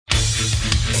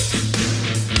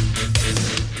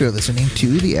You're listening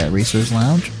to the iRacers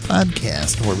Lounge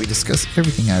podcast, where we discuss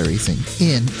everything iRacing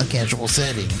in a casual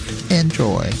setting.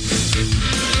 Enjoy.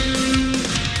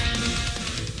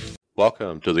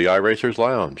 Welcome to the iRacers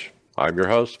Lounge. I'm your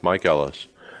host, Mike Ellis.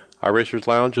 iRacers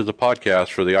Lounge is a podcast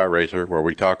for the iRacer where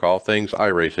we talk all things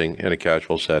iRacing in a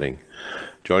casual setting.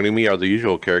 Joining me are the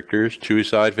usual characters,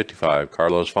 Chewy 55,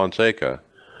 Carlos Fonseca,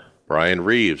 Brian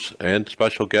Reeves, and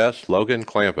special guest, Logan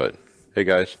Clampitt. Hey,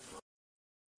 guys.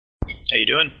 How you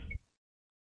doing?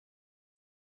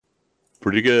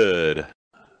 Pretty good.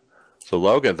 So,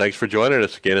 Logan, thanks for joining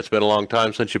us again. It's been a long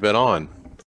time since you've been on.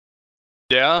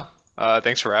 Yeah,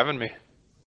 thanks for having me.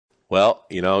 Well,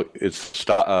 you know, it's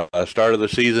start of the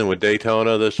season with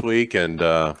Daytona this week, and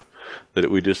that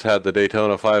we just had the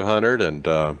Daytona 500,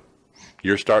 and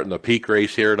you're starting the peak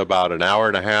race here in about an hour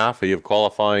and a half. You have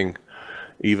qualifying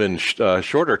even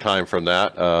shorter time from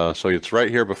that, so it's right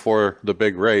here before the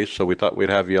big race. So we thought we'd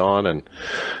have you on, and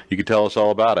you could tell us all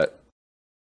about it.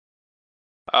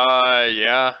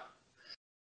 Yeah.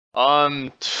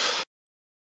 I'm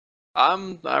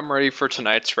ready for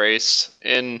tonight's race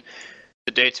in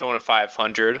the Daytona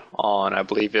 500 on, I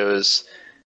believe it was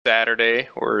Saturday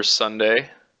or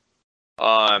Sunday.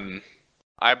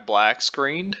 I black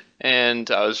screened,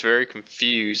 and I was very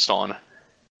confused on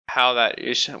how that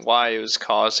is, why it was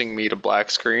causing me to black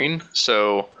screen.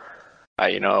 So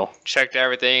I, checked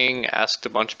everything, asked a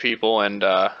bunch of people, and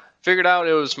figured out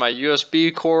it was my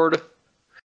USB cord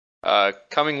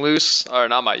coming loose, or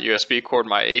not my USB cord,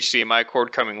 my HDMI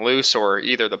cord coming loose, or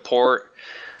either the port.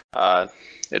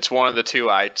 It's one of the two.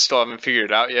 I still haven't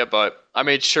figured it out yet, but I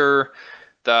made sure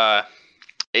the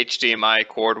HDMI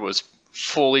cord was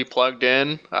fully plugged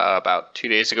in about 2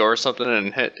 days ago or something,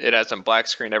 and it hasn't black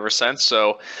screened ever since.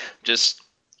 So just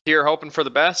here hoping for the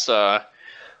best,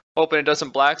 hoping it doesn't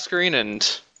black screen,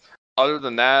 and other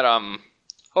than that, I'm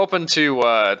hoping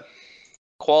to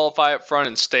qualify up front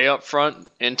and stay up front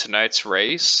in tonight's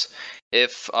race.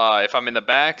 If I'm in the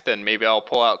back, then maybe I'll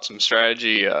pull out some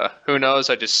strategy. Who knows?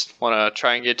 I just want to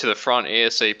try and get to the front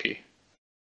ASAP.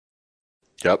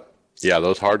 Yep. Yeah,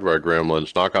 those hardware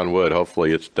gremlins, knock on wood,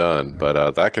 hopefully it's done.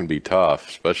 But that can be tough,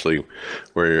 especially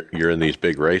where you're in these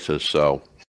big races. So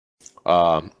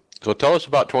tell us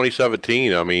about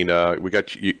 2017. I mean, we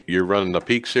got you're running the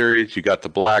Peak Series. You got the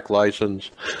black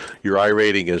license. Your I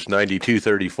rating is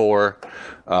 9234.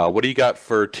 What do you got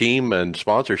for team and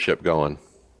sponsorship going?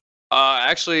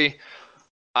 Actually,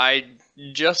 I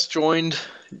just joined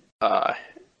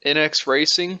NX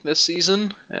Racing this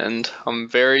season, and I'm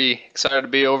very excited to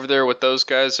be over there with those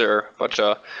guys. They're a bunch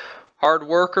of hard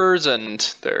workers, and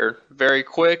they're very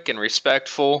quick and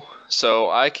respectful.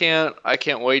 So I can't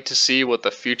wait to see what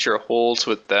the future holds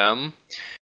with them.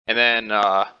 And then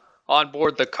on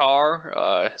board the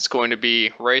car, it's going to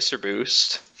be Racer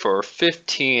Boost for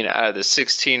 15 out of the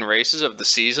 16 races of the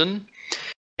season,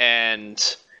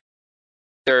 and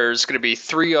there's going to be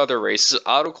 3 other races: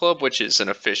 Auto Club, which is an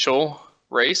official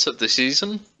race of the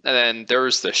season, and then there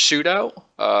was the shootout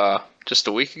just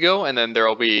a week ago, and then there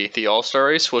will be the All-Star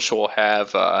race, which will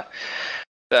have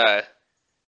the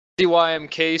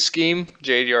CYMK scheme,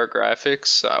 JDR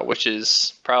graphics, which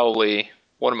is probably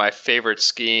one of my favorite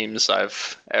schemes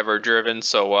I've ever driven.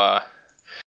 So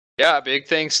yeah, big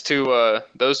thanks to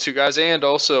those two guys, and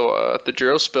also the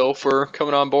Drill Spill for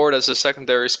coming on board as a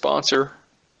secondary sponsor.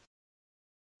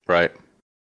 Right.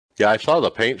 Yeah, I saw the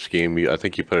paint scheme. I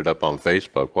think you put it up on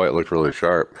Facebook. Boy, it looked really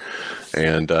sharp.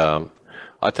 And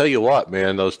I'll tell you what,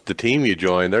 man, the team you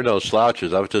joined, they're no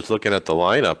slouches. I was just looking at the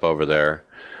lineup over there,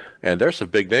 and there's some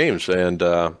big names, and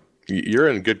you're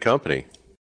in good company.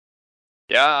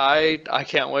 Yeah, I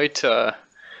can't wait to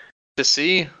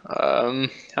see how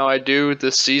I do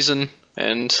this season,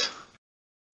 and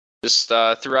just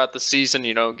throughout the season,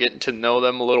 getting to know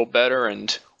them a little better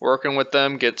and working with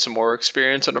them, get some more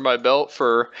experience under my belt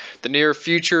for the near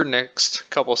future, next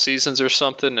couple seasons or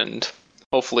something, and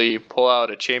hopefully pull out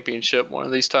a championship one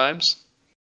of these times.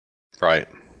 Right.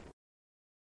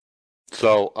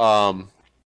 So,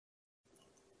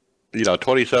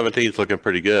 2017 is looking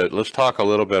pretty good. Let's talk a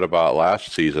little bit about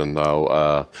last season,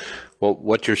 though.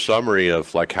 What's your summary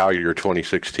of how your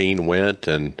 2016 went,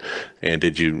 and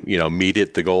did you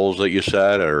meet the goals that you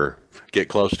set or get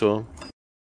close to them?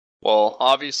 Well,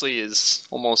 obviously, as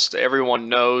almost everyone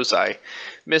knows, I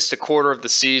missed a quarter of the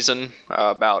season,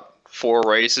 about 4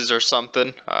 races or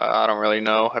something. I don't really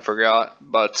know. I forgot.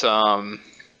 But I'm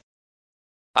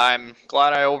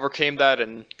glad I overcame that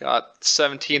and got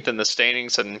 17th in the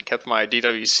standings and kept my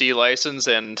DWC license.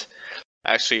 And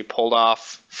actually pulled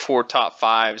off 4 top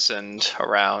 5s and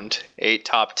around 8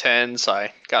 top 10s.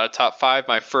 I got a top 5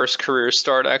 my first career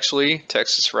start, actually,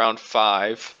 Texas round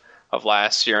 5 of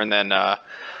last year, and then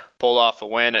pulled off a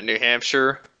win at New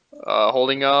Hampshire,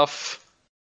 holding off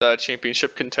the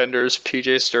championship contenders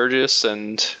PJ Sturgis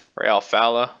and Ray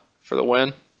Alfala for the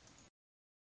win.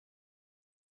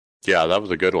 Yeah, that was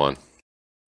a good one.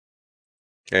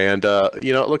 And,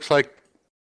 it looks like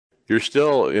you're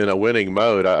still in a winning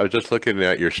mode. I was just looking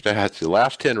at your stats. The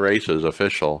last 10 races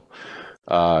official.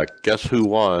 Guess who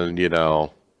won,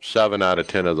 7 out of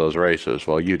 10 of those races?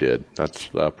 Well, you did. That's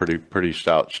pretty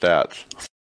stout stats.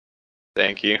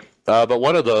 Thank you. But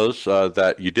one of those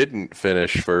that you didn't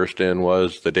finish first in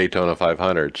was the Daytona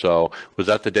 500. So was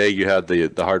that the day you had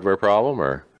the hardware problem,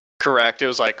 or? Correct. It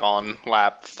was like on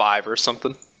lap 5 or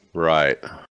something. Right.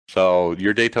 So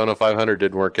your Daytona 500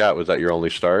 didn't work out. Was that your only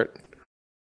start?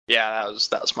 Yeah,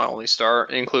 that was my only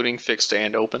start, including fixed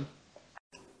and open.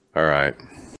 All right.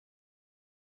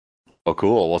 Well,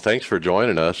 cool. Well, thanks for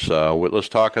joining us. Let's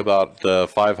talk about the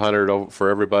 500 for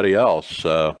everybody else.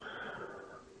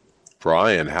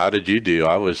 Brian, how did you do?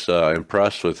 I was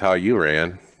impressed with how you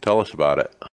ran. Tell us about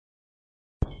it.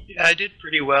 Yeah, I did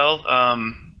pretty well.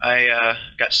 I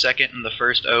got second in the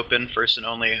first open, first and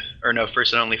only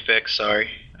fix. Sorry.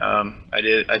 I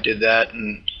did that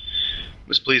and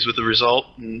was pleased with the result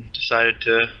and decided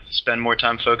to spend more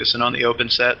time focusing on the open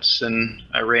sets. And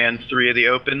I ran 3 of the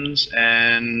opens,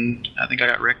 and I think I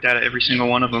got wrecked out of every single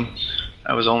one of them.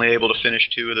 I was only able to finish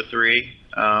 2 of the 3,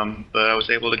 but I was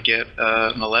able to get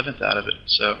an 11th out of it.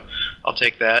 So I'll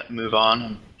take that and move on.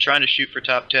 I'm trying to shoot for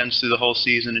top 10s through the whole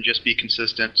season and just be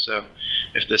consistent. So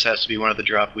if this has to be one of the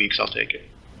drop weeks, I'll take it.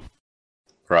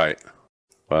 Right.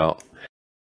 Well,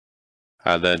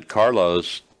 and then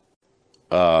Carlos,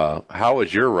 how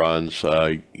was your runs?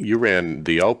 You ran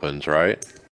the opens, right?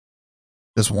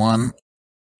 Just one.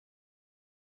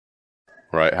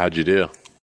 Right. How'd you do?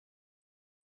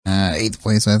 8th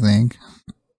place, I think.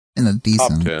 In a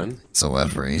decent top 10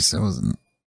 SOF race. It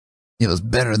was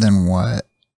better than what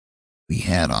we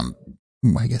had on,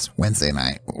 I guess, Wednesday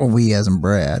night. Well, we as in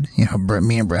Brad.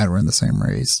 Me and Brad were in the same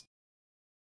race.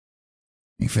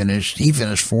 He finished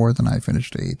 4th and I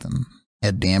finished 8th and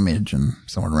had damage, and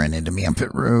someone ran into me on pit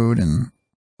road and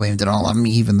blamed it all on me,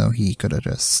 even though he could have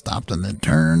just stopped in the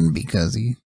turn because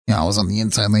I was on the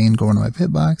inside lane going to my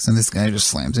pit box, and this guy just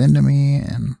slams into me,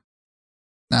 and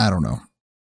I don't know.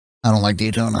 I don't like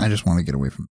Daytona. I just want to get away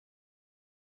from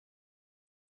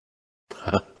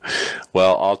it.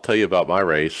 Well, I'll tell you about my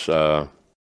race.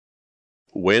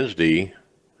 Wednesday,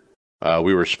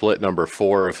 we were split number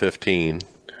 4 of 15.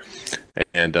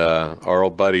 And our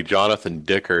old buddy Jonathan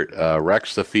Dickert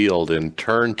wrecks the field in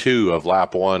turn 2 of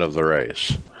lap 1 of the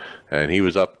race. And he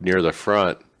was up near the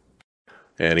front,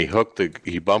 and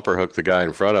he bumper hooked the guy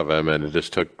in front of him, and it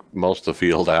just took most of the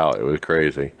field out. It was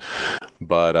crazy.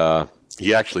 But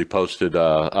he actually posted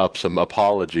up some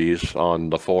apologies on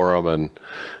the forum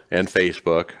and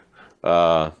Facebook.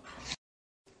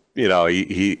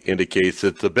 He indicates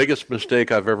it's the biggest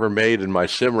mistake I've ever made in my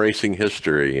sim racing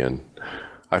history, and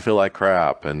I feel like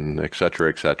crap, and et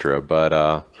cetera,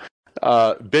 but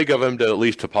big of him to at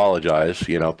least apologize,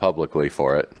 publicly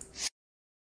for it.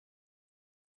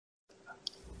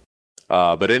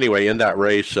 But anyway, in that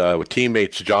race, with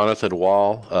teammates Jonathan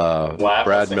Wall,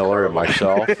 Brad Miller, and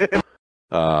myself,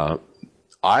 I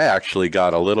actually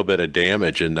got a little bit of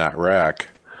damage in that wreck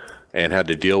and had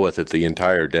to deal with it the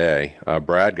entire day.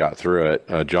 Brad got through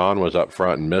it. John was up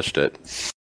front and missed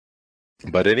it.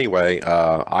 But anyway,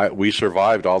 we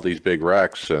survived all these big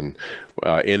wrecks and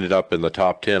ended up in the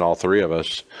top 10, all 3 of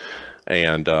us,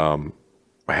 and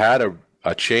had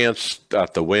a chance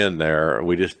at the win there.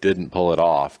 We just didn't pull it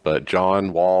off. But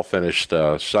John Wall finished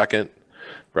 2nd,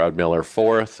 Brad Miller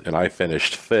 4th, and I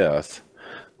finished 5th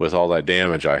with all that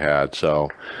damage I had. So,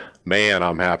 man,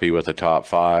 I'm happy with the top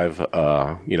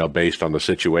 5, based on the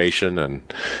situation.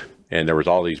 And there was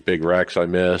all these big wrecks I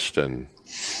missed, and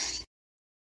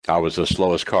I was the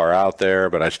slowest car out there,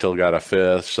 but I still got a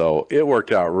 5th, so it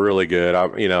worked out really good.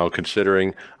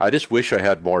 Considering I just wish I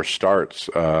had more starts,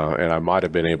 and I might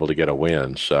have been able to get a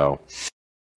win. So,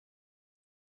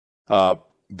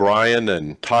 Brian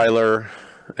and Tyler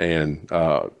and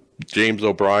James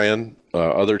O'Brien,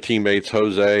 other teammates,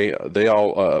 Jose, they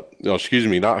all,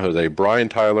 not Jose, Brian,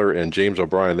 Tyler, and James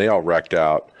O'Brien, they all wrecked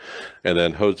out, and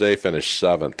then Jose finished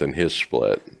 7th in his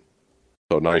split.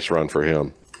 So nice run for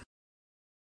him.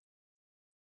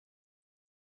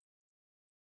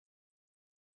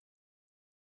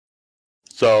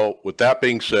 So with that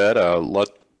being said,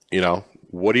 what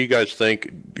do you guys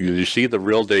think? Did you see the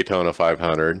real Daytona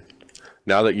 500?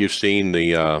 now that you've seen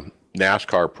the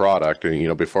NASCAR product,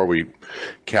 and before we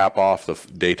cap off the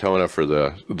Daytona for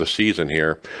the season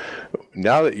here,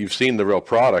 now that you've seen the real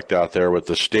product out there with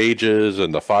the stages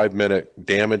and the 5-minute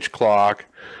damage clock,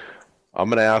 I'm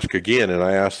going to ask again, and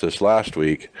I asked this last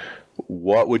week,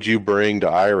 what would you bring to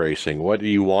iRacing? What do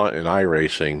you want in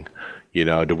iRacing?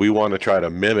 Do we want to try to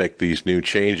mimic these new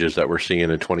changes that we're seeing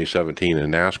in 2017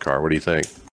 in NASCAR? What do you think?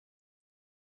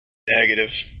 Negative.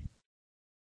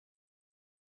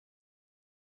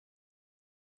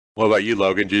 What about you,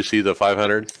 Logan? Did you see the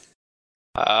 500?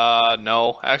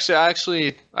 No.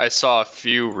 Actually, I saw a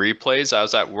few replays. I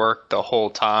was at work the whole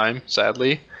time,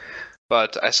 sadly.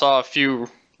 But I saw a few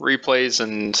replays,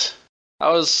 and I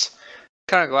was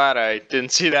kind of glad I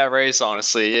didn't see that race,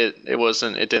 honestly. It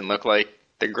didn't look like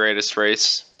the greatest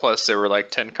race. Plus, there were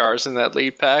like 10 cars in that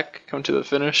lead pack come to the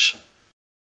finish.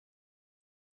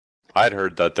 I'd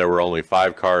heard that there were only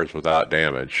 5 cars without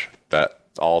damage, that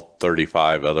all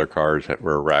 35 other cars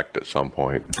were wrecked at some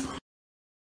point.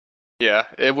 Yeah,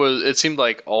 it seemed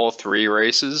like all 3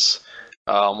 races,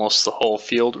 almost the whole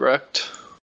field wrecked.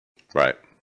 Right.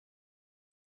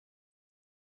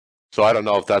 So I don't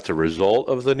know if that's a result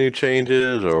of the new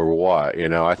changes or what.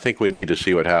 I think we need to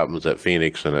see what happens at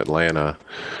Phoenix and Atlanta.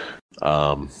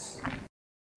 I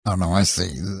don't know. I see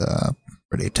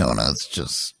for Daytona, it's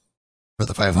just for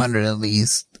the 500 at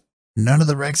least. None of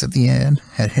the wrecks at the end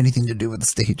had anything to do with the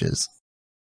stages.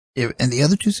 And the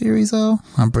other 2 series, though,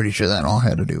 I'm pretty sure that all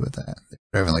had to do with that. They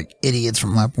were driving like idiots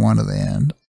from lap 1 to the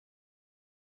end.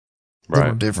 A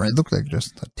little different. It looked like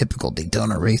just a typical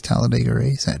Daytona race, Talladega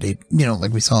race.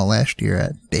 Like we saw last year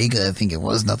at Dega, I think it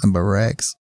was nothing but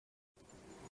wrecks.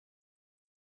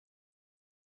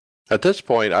 At this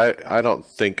point, I don't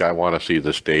think I want to see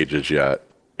the stages yet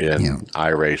in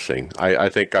iRacing. I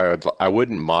think I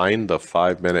wouldn't mind the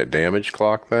 5-minute damage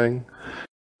clock thing.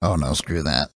 Oh no, screw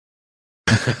that.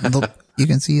 You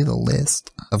can see the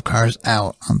list of cars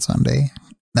out on Sunday.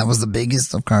 That was the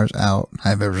biggest of cars out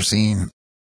I've ever seen.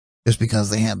 Just because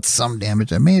they had some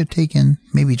damage that may have taken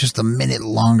maybe just a minute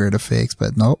longer to fix,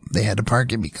 but nope, they had to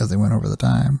park it because they went over the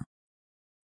time.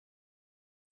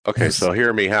 Okay, so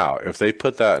hear me out. If they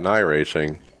put that in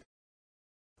iRacing,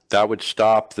 that would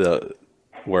stop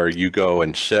where you go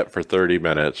and sit for 30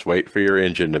 minutes, wait for your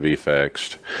engine to be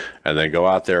fixed, and then go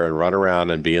out there and run around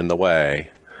and be in the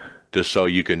way, just so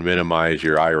you can minimize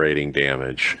your iRating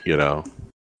damage,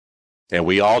 And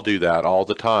we all do that all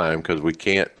the time because we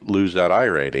can't lose that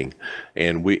iRating.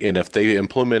 And if they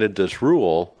implemented this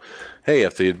rule, hey,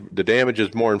 if the damage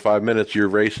is more than 5 minutes, your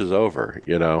race is over,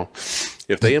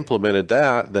 If they implemented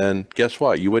that, then guess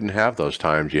what? You wouldn't have those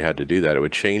times you had to do that. It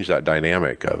would change that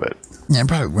dynamic of it. Yeah, it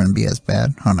probably wouldn't be as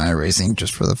bad on iRacing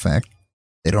just for the fact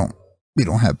we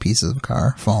don't have pieces of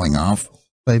car falling off.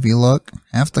 But if you look,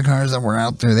 half the cars that were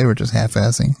out there, they were just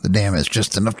half-assing the damage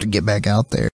just enough to get back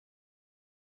out there.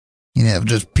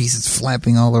 Just pieces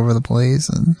flapping all over the place,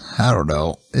 and I don't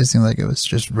know. It seemed like it was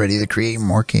just ready to create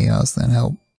more chaos than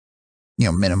help,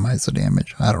 minimize the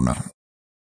damage. I don't know.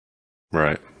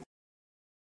 Right.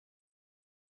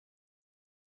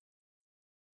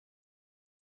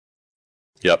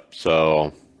 Yep.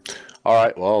 So, all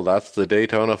right. Well, that's the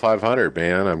Daytona 500,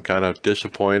 man. I'm kind of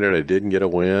disappointed I didn't get a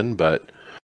win, but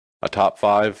a top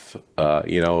 5.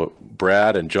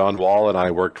 Brad and John Wall and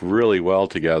I worked really well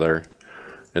together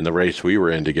in the race we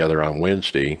were in together on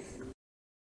Wednesday.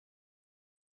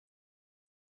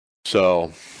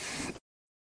 So,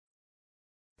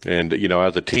 and,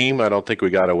 as a team, I don't think we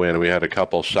got a win. We had a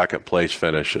couple second place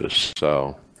finishes,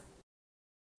 so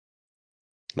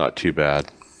not too bad.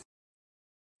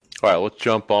 All right, let's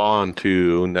jump on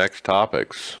to next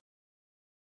topics.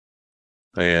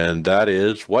 And that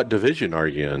is, what division are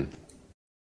you in?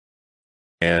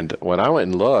 And when I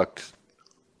went and looked,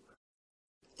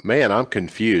 man, I'm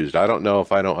confused. I don't know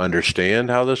if I don't understand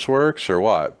how this works or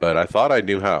what, but I thought I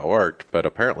knew how it worked, but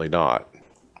apparently not.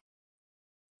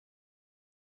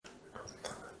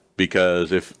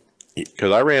 Because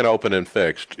I ran open and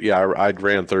fixed. Yeah, I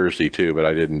ran Thursday too, but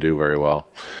I didn't do very well.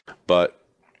 But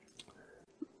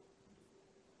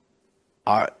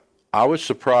I was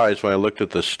surprised when I looked at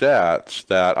the stats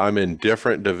that I'm in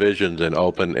different divisions in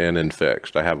open and in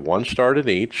fixed. I have 1 start in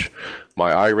each.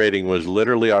 My iRating was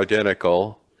literally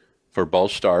identical for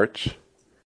both starts.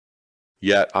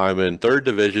 Yet I'm in 3rd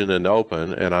division in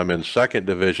open and I'm in 2nd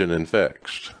division in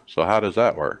fixed. So how does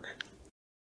that work?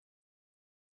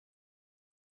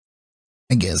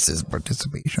 I guess it's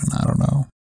participation. I don't know.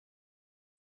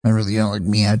 I really don't like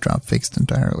me. I dropped fixed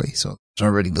entirely, so there's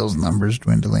already those numbers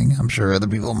dwindling. I'm sure other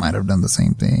people might have done the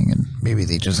same thing, and maybe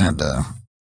they just had to,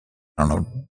 I don't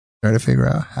know, try to figure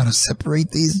out how to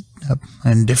separate these up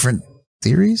in different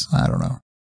series. I don't know.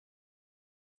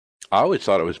 I always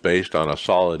thought it was based on a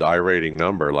solid iRating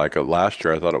number. Like last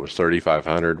year, I thought it was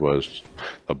 3,500 was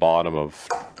the bottom of,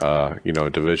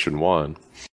 Division 1.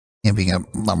 Yeah, we got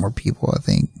a lot more people, I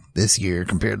think, this year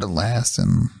compared to last,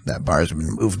 and that bar's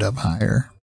been moved up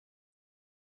higher.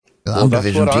 Well, I'm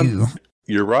Division 2.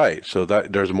 You're right. So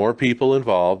that there's more people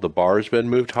involved. The bar's been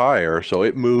moved higher, so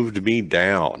it moved me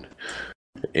down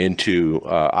into.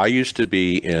 I used to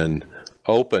be in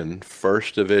Open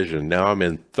First Division. Now I'm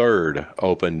in Third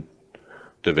Open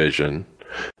Division,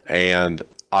 and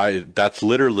that's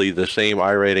literally the same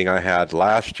iRating I had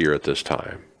last year at this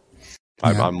time.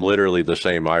 Yeah. I'm literally the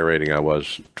same iRating I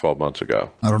was 12 months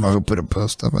ago. I don't know who put a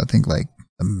post up. I think like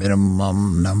the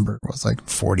minimum number was like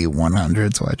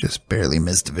 4,100, so I just barely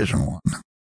missed Division 1.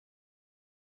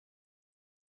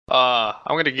 I'm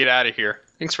going to get out of here.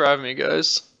 Thanks for having me,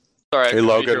 guys. Sorry, I Hey, could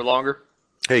Logan. be here longer.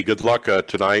 Hey, good luck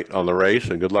tonight on the race,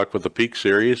 and good luck with the Peak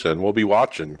Series, and we'll be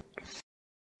watching.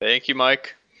 Thank you,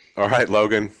 Mike. All right,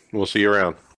 Logan. We'll see you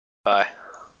around. Bye.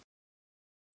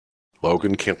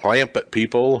 Logan Clampitt,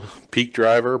 people. Peak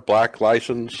driver, black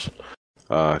license.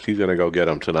 He's going to go get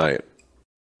him tonight.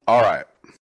 All right.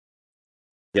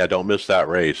 Yeah, don't miss that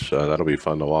race. That'll be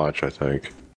fun to watch, I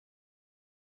think.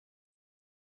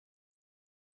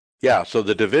 Yeah, so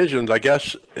the divisions, I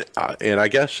guess, and I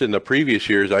guess in the previous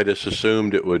years, I just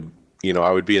assumed it would,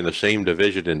 I would be in the same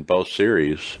division in both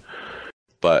series.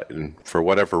 But for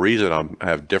whatever reason, I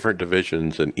have different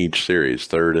divisions in each series,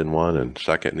 third in one and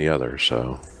second in the other.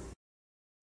 So,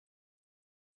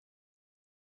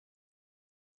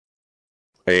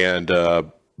 and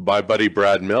my buddy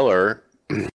Brad Miller,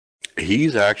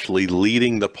 he's actually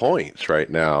leading the points right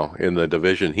now in the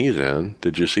division he's in.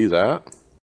 Did you see that?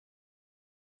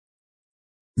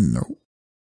 No.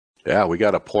 Yeah, we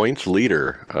got a points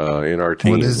leader in our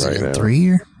team What is right he, in now.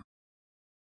 3?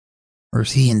 Or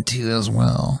is he in 2 as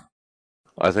well?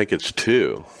 I think it's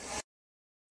 2.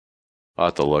 I'll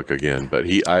have to look again, but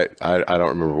I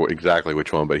don't remember exactly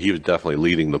which one, but he was definitely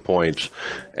leading the points,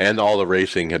 and all the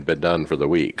racing had been done for the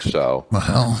week. So,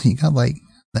 Well,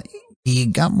 he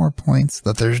got more points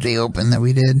the Thursday Open that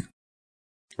we did.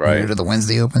 right, Or the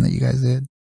Wednesday Open that you guys did.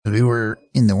 We were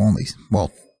in the only,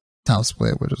 top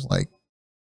split, which was like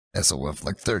SOF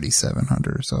like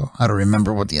 3,700 or so. I don't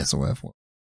remember what the SOF was.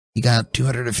 He got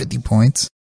 250 points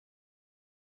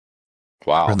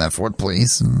wow. for that 4th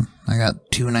place, and I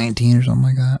got 219 or something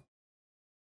like that.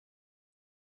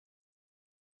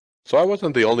 So I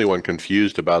wasn't the only one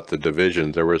confused about the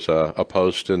divisions. There was a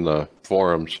post in the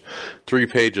forums, 3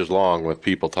 pages long, with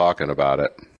people talking about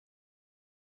it.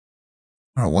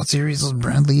 Oh, what series was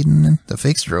Brad leading in? The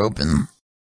Fixture Open.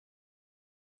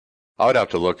 I would have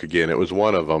to look again. It was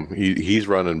one of them. He's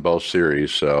running both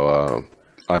series, so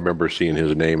I remember seeing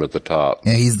his name at the top.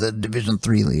 Yeah, he's the Division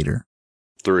 3 leader.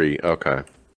 3, okay.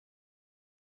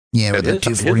 Yeah, with And the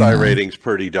his 249. iRating's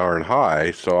pretty darn high,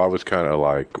 so I was kind of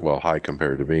like, well, high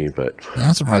compared to me, but... Yeah,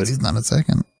 I'm surprised he's not a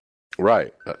second.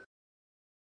 Right.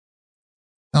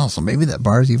 Oh, so maybe that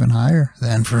bar's even higher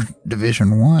than for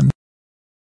Division 1.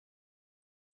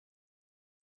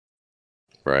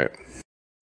 Right.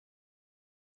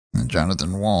 And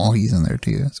Jonathan Wall, he's in there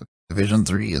too. So Division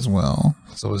 3 as well.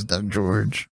 So is Doug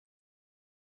George.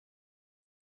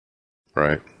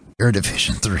 Right. You're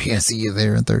Division 3. I see you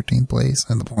there in 13th place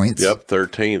in the points. Yep,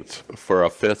 13th for a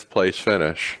 5th place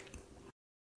finish.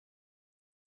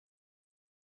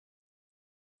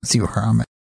 Let's see where I'm at.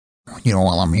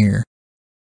 While I'm here.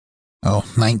 Oh,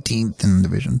 19th in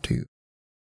Division 2.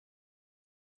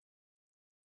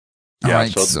 Yeah,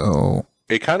 Alright, so so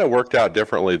it kind of worked out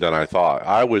differently than I thought.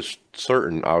 I was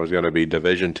certain I was going to be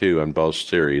Division 2 in both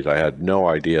series. I had no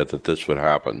idea that this would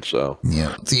happen, so...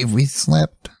 yeah, see if we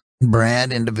slept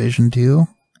Brad in Division 2,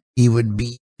 he would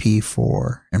beat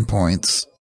P4 in points.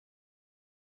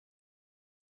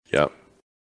 Yep.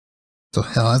 So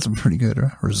hell, that's a pretty good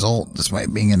result,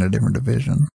 despite being in a different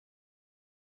division.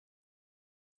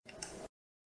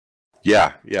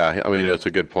 Yeah. I mean, it's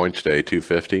a good points day,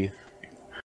 250.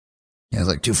 Yeah, it's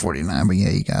like 249, but yeah,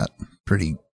 you got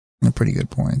pretty good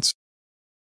points.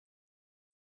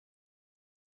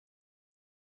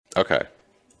 Okay.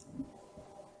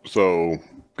 So,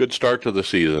 good start to the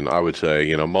season, I would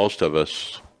say. Most of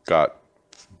us got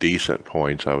decent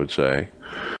points, I would say.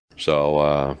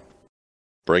 So,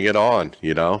 bring it on,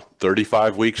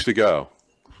 35 weeks to go.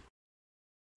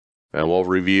 And we'll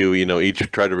review,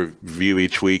 try to review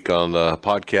each week on the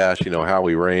podcast, how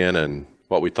we ran and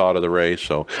what we thought of the race.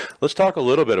 So let's talk a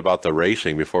little bit about the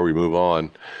racing before we move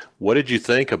on. What did you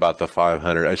think about the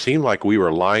 500? It seemed like we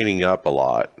were lining up a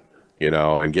lot,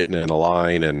 and getting in a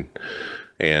line,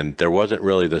 and there wasn't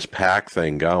really this pack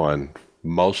thing going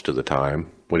most of the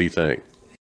time. What do you think?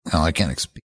 Well, I can't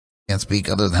speak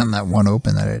other than that one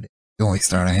open that I did. The only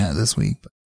start I had this week.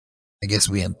 But I guess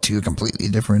we had two completely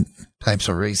different types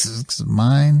of races, because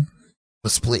mine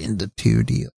was split into two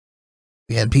deals.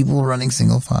 We had people running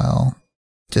single file,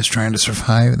 just trying to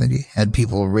survive, and then you had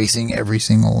people racing every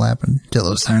single lap until it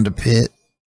was time to pit.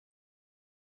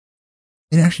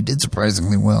 It actually did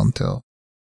surprisingly well until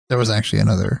there was actually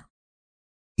another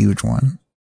huge one,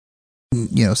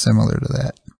 similar to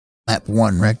that. Lap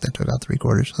one wreck that took out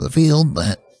 3/4 of the field,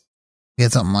 but we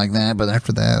had something like that, but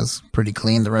after that, it was pretty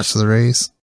clean the rest of the race.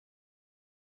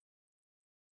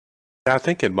 I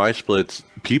think in my splits,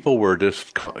 people were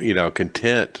just,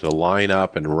 content to line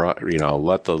up and run,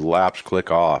 let the laps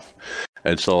click off.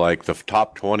 And so, like, the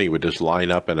top 20 would just line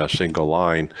up in a single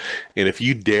line. And if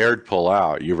you dared pull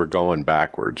out, you were going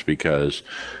backwards, because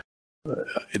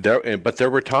there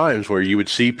were times where you would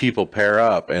see people pair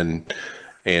up and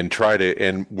try to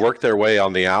and work their way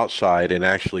on the outside and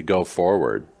actually go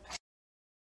forward.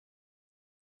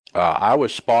 I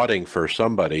was spotting for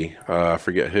somebody, I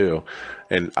forget who,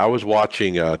 and I was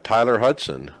watching Tyler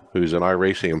Hudson, who's an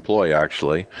iRacing employee,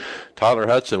 actually. Tyler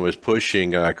Hudson was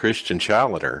pushing Christian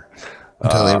Challenger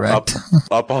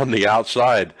up on the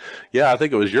outside. Yeah, I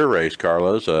think it was your race,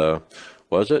 Carlos.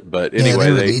 Was it? But anyway,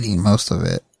 they were leading most of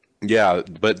it. Yeah,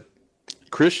 but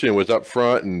Christian was up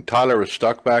front, and Tyler was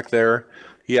stuck back there.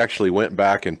 He actually went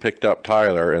back and picked up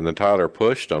Tyler, and then Tyler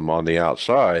pushed him on the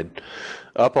outside,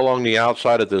 up along the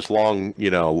outside of this long,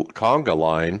 conga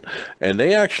line, and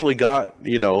they actually got,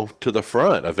 to the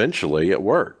front. Eventually, it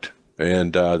worked.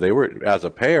 And they were, as a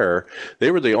pair,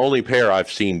 they were the only pair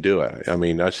I've seen do it. I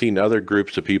mean, I've seen other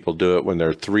groups of people do it when there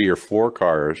are 3 or 4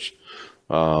 cars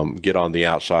get on the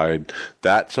outside.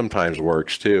 That sometimes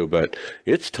works too, but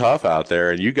it's tough out there,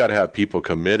 and you got to have people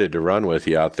committed to run with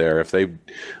you out there. If they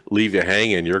leave you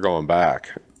hanging, you're going back.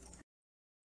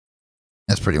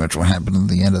 That's pretty much what happened at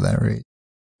the end of that race.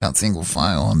 Got single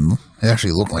file, and it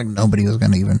actually looked like nobody was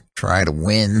going to even try to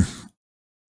win.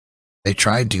 They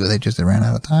tried to, they ran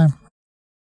out of time.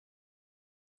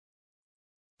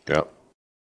 Yep.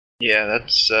 Yeah,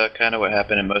 that's kind of what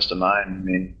happened in most of mine. I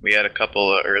mean, we had a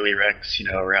couple of early wrecks,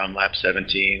 around lap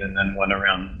 17, and then one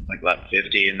around like lap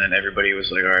 50, and then everybody was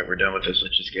like, all right, we're done with this,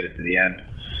 let's just get it to the end.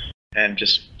 And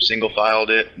just single filed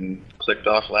it and clicked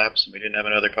off laps, and we didn't have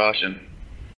another caution.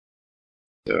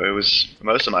 So it was,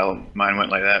 most of mine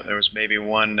went like that. There was maybe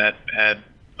one that had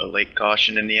a late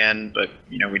caution in the end, but,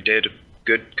 we did a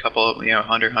good couple of, 100,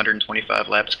 125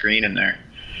 laps green in there,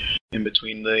 in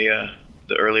between the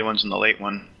early ones and the late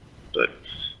one. But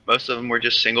most of them were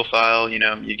just single file.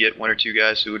 You get 1 or 2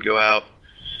 guys who would go out,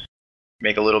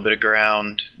 make a little bit of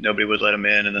ground, nobody would let them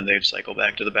in, and then they'd cycle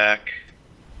back to the back.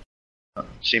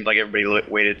 Seemed like everybody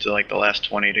waited to like the last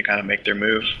 20 to kind of make their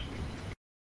move.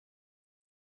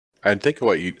 And think of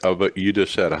what you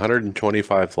just said,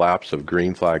 125 laps of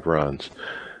green flag runs.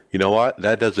 You know what?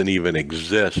 That doesn't even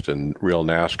exist in real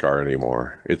NASCAR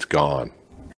anymore. It's gone.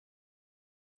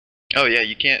 Oh yeah,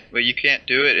 you can't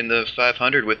do it in the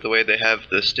 500 with the way they have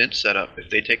the stint set up. If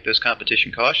they take those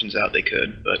competition cautions out, they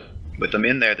could, but with them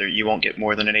in there, you won't get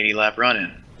more than an 80 lap run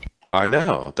in. I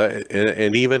know that,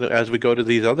 and even as we go to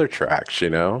these other tracks,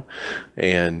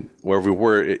 and where we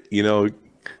were,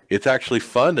 it's actually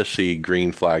fun to see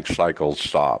green flag cycle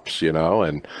stops,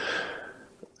 and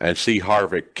see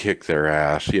Harvick kick their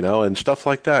ass, and stuff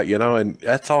like that, and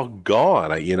that's all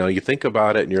gone. You think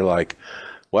about it and you're like,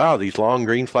 wow, these long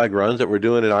green flag runs that we're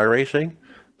doing in iRacing,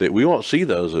 that we won't see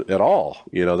those at all.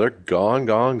 They're gone.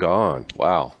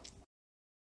 Wow.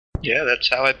 Yeah, that's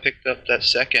how I picked up that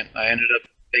second. I ended up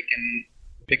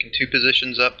picking 2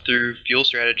 positions up through fuel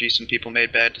strategy. Some people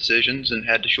made bad decisions and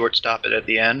had to short stop it at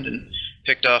the end, and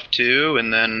picked off 2,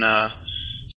 and then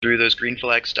through those green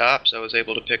flag stops, I was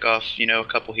able to pick off, a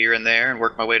couple here and there and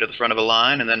work my way to the front of a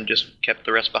line, and then just kept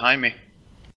the rest behind me.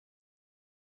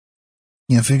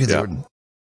 I figured they would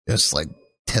just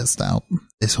test out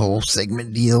this whole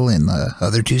segment deal in the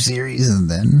other 2 series, and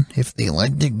then if they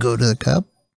liked to go to the Cup,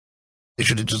 they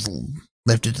should have just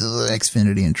left it to the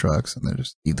Xfinity and trucks, and then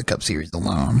just leave the Cup series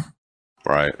alone.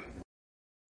 Right.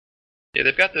 Yeah,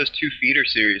 they've got those 2 feeder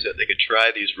series that they could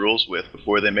try these rules with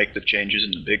before they make the changes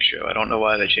in the big show. I don't know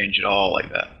why they change it all like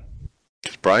that.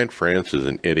 Brian France is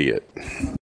an idiot.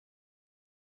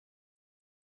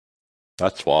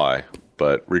 That's why.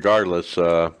 But regardless,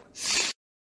 all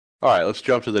right, let's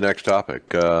jump to the next topic.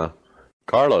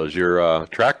 Carlos, your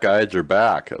track guides are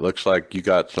back. It looks like you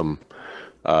got some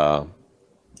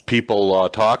people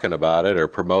talking about it or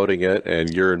promoting it,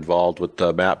 and you're involved with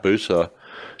Matt Busa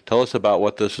tell us about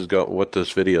what this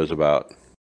video is about.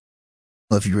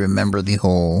 Well, if you remember the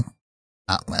whole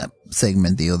hot lap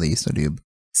segment deal they used to do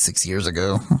 6 years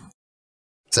ago,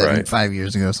 5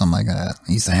 years ago, something like that.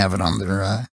 I used to have it on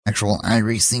their actual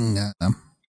iRacing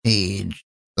page.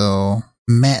 So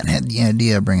Matt had the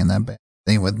idea of bringing that back.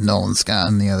 Same with Nolan Scott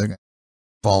and the other guy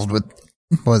involved with,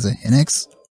 what was it, NX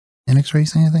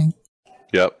Racing, I think?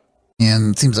 Yep.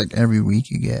 And it seems like every week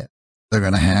they're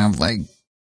going to have like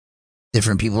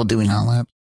different people doing hot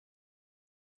laps.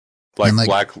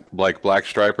 Like black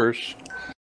stripers?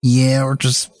 Yeah, or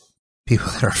just people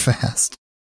that are fast.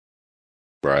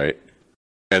 Right.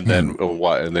 And then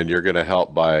what? And then you're going to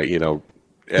help by,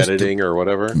 editing or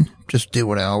whatever? Just do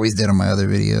what I always did on my other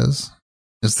videos.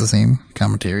 Just the same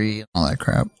commentary and all that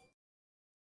crap.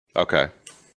 Okay.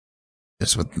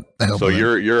 Just with the help. So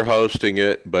you're hosting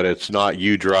it, but it's not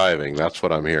you driving. That's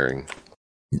what I'm hearing.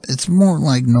 It's more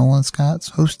like Nolan Scott's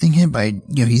hosting it by,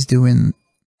 he's doing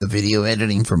the video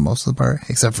editing for most of the part,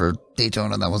 except for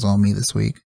Daytona. That was all me this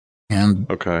week. And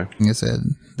okay, like I said,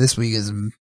 this week is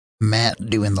Matt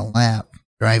doing the lap,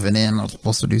 driving in. I was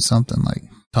supposed to do something like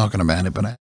talking about it, but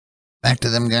I back to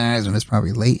them guys, and it's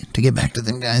probably late to get back to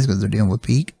them guys because they're dealing with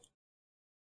peak.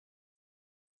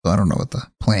 So I don't know what the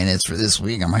plan is for this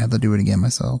week. I might have to do it again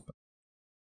myself.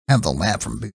 I have the lap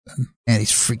from Booten, and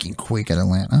he's freaking quick at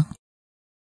Atlanta.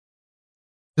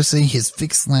 Just say his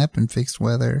fixed lap and fixed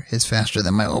weather is faster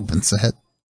than my open set.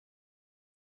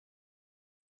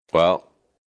 Well,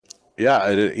 yeah,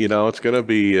 it's going to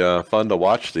be fun to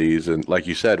watch these. And like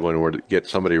you said, when we get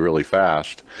somebody really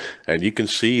fast, and you can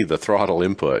see the throttle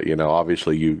input,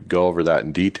 obviously you go over that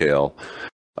in detail,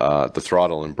 the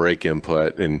throttle and brake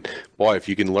input. And boy, if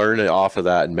you can learn it off of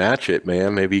that and match it,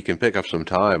 man, maybe you can pick up some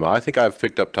time. I think I've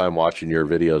picked up time watching your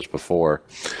videos before.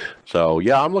 So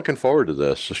yeah, I'm looking forward to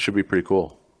this. This should be pretty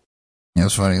cool. It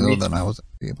was funny though that I was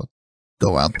able to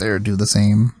go out there, do the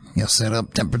same, set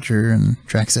up temperature and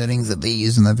track settings that they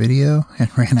use in that video,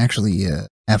 and ran actually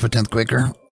half a tenth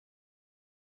quicker.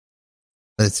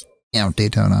 But it's,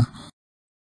 Daytona.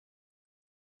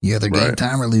 You either gain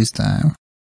time or lose time.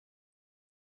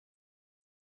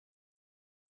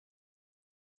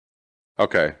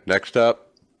 Okay, next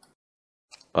up,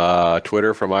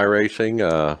 Twitter from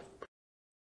iRacing.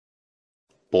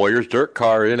 Boyer's dirt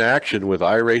car in action with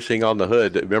iRacing on the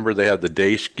hood. Remember, they had the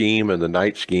day scheme and the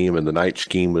night scheme, and the night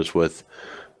scheme was with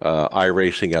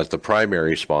iRacing as the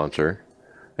primary sponsor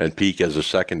and Peak as a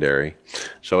secondary.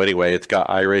 So anyway, it's got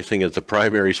iRacing as the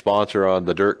primary sponsor on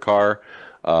the dirt car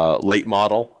late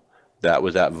model. That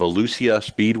was at Volusia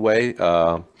Speedway,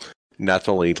 and that's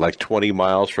only like 20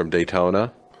 miles from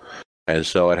Daytona. And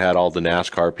so it had all the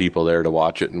NASCAR people there to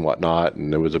watch it and whatnot,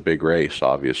 and it was a big race,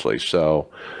 obviously. So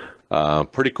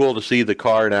pretty cool to see the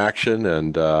car in action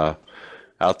and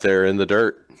out there in the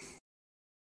dirt.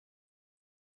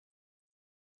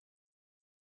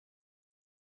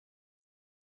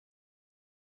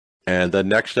 And then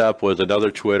next up was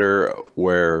another Twitter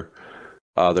where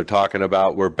they're talking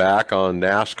about we're back on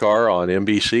NASCAR on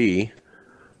NBC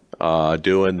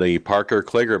doing the Parker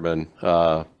Kligerman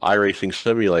iRacing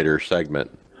Simulator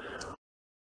segment.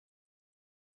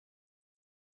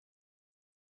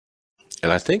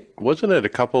 And I think, wasn't it a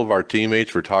couple of our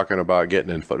teammates were talking about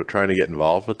trying to get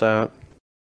involved with that?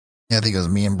 Yeah, I think it was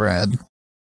me and Brad.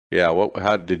 Yeah,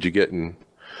 how did you get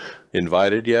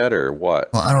invited yet, or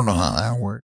what? Well, I don't know how that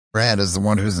works. Brad is the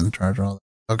one who's in charge of all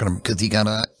that. Talking because he got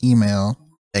an email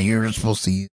that you're supposed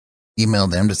to email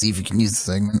them to see if you can use the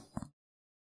segment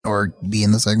or be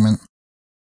in the segment.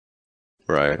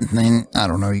 Right. And then, I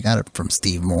don't know, you got it from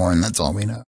Steve Moore, and that's all we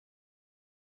know.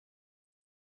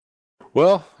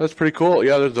 Well, that's pretty cool.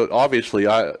 Yeah, there's obviously,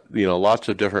 lots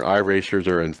of different iRacers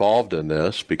are involved in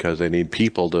this because they need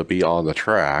people to be on the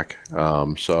track.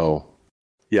 So,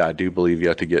 yeah, I do believe you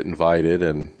have to get invited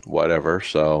and whatever.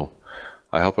 So,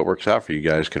 I hope it works out for you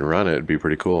guys. Can run it. It'd be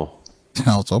pretty cool.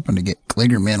 I was hoping to get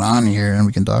Kligerman on here and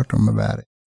we can talk to him about it.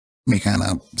 We kind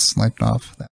of slacked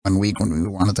off that 1 week when we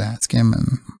wanted to ask him,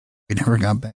 and we never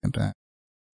got back into that.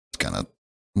 It's kind of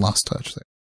lost touch there.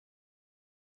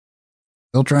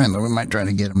 We'll try, though. We might try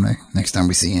to get him next time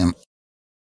we see him.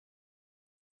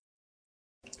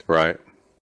 Right.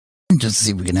 Just to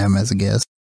see if we can have him as a guest.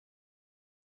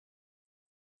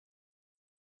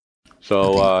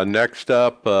 So next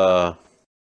up,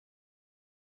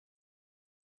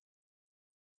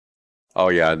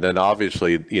 and then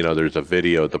obviously, there's a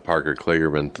video of the Parker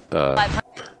Kligerman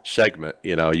segment.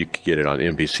 You can get it on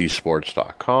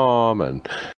NBCSports.com, and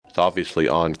it's obviously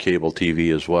on cable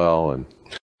TV as well. And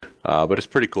but it's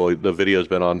pretty cool. The video's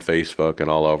been on Facebook and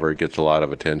all over. It gets a lot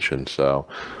of attention. So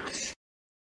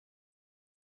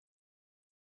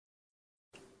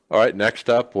All right, next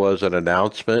up was an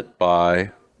announcement by,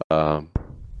 it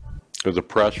was a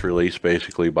press release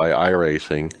basically by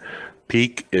iRacing.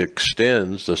 Peak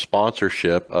extends the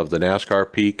sponsorship of the NASCAR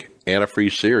Peak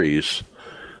Antifreeze Series,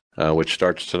 which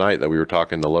starts tonight, that we were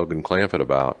talking to Logan Clampitt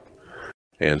about.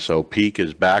 And so Peak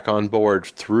is back on board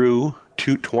through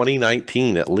to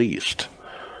 2019 at least.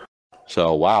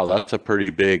 So, wow, that's a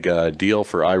pretty big deal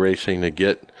for iRacing to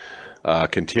get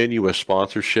continuous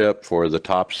sponsorship for the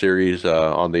top series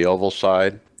on the oval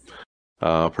side.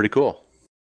 Pretty cool.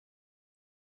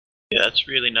 Yeah, it's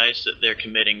really nice that they're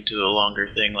committing to a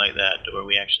longer thing like that, where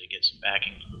we actually get some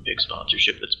backing from a big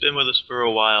sponsorship that's been with us for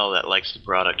a while, that likes the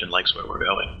product and likes where we're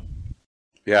going.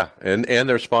 Yeah, and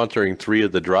they're sponsoring 3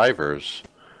 of the drivers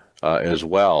as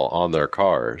well on their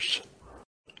cars.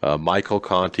 Michael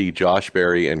Conti, Josh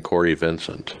Berry, and Corey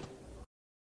Vincent.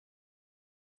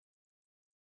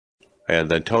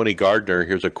 And then Tony Gardner,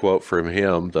 here's a quote from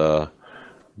him, the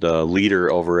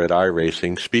leader over at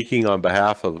iRacing. Speaking on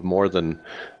behalf of more than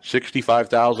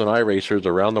 65,000 iRacers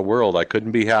around the world, I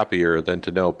couldn't be happier than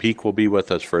to know Peak will be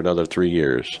with us for another 3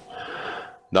 years.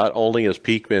 Not only has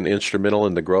Peak been instrumental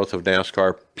in the growth of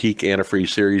NASCAR Peak Antifreeze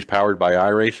Series powered by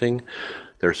iRacing,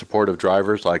 their support of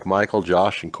drivers like Michael,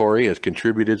 Josh, and Corey has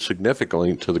contributed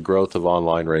significantly to the growth of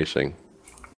online racing.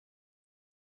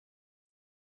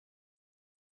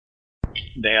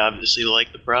 They obviously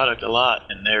like the product a lot,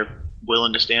 and they're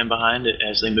willing to stand behind it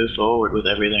as they move forward with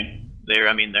everything. They're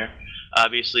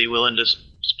obviously willing to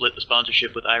split the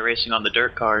sponsorship with iRacing on the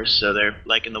dirt cars, so they're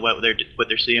liking what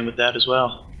they're seeing with that as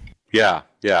well. Yeah,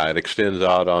 it extends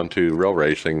out onto real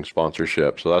racing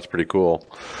sponsorship, so that's pretty cool.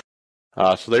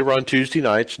 So they run Tuesday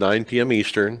nights, 9 p.m.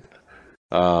 Eastern.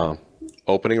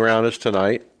 Opening round is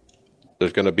tonight.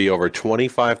 There's going to be over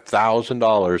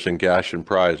 $25,000 in cash and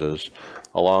prizes,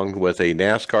 along with a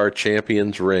NASCAR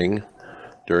Champions ring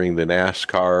during the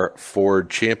NASCAR Ford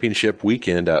Championship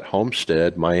weekend at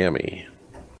Homestead, Miami.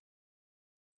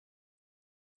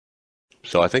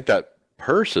 So I think that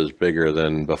purse is bigger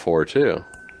than before, too.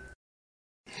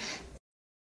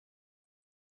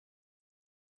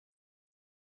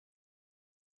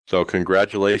 So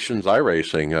congratulations,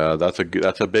 iRacing.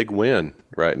 That's a big win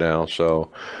right now. So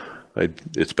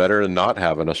it's better than not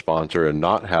having a sponsor and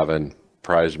not having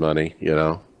prize money, you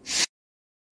know. That's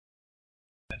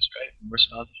right. The more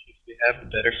sponsorships we have, the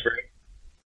better for it.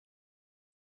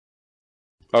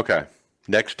 Okay.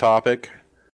 Next topic.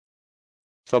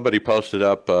 Somebody posted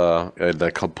up in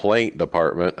the complaint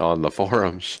department on the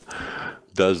forums.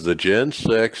 Does the Gen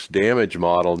 6 damage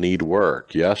model need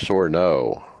work? Yes or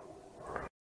no?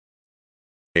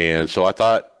 And so I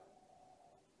thought,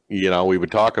 we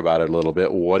would talk about it a little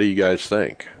bit. What do you guys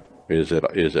think? Is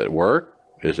it work?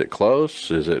 Is it close?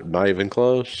 Is it not even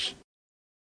close?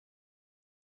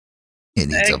 It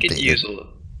needs it could use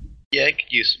it could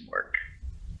use some work.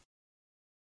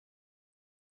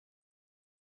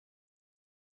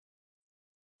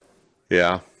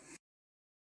 Yeah.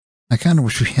 I kind of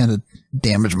wish we had a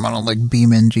damage model like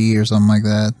BeamNG or something like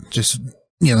that. Just,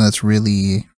 that's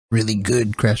really, really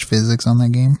good crash physics on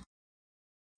that game.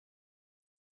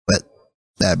 But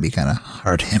that'd be kind of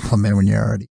hard to implement when you're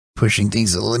already pushing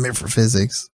things to the limit for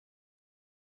physics.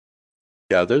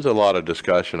 Yeah, there's a lot of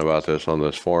discussion about this on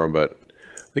this forum, but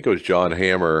I think it was John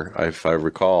Hammer, if I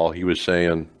recall, he was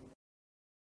saying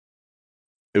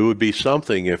it would be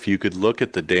something if you could look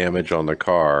at the damage on the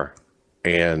car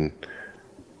and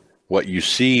what you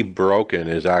see broken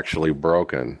is actually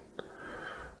broken.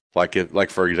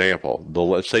 Like for example,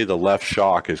 let's say the left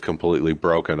shock is completely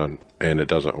broken and it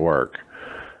doesn't work.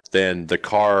 Then the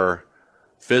car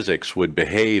physics would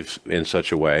behave in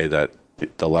such a way that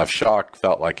the left shock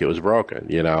felt like it was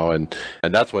broken, and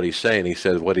that's what he's saying. He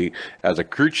says as a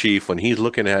crew chief, when he's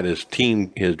looking at his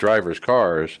drivers'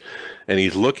 cars, and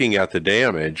he's looking at the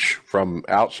damage from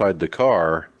outside the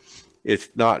car, it's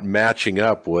not matching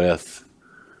up with,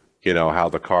 how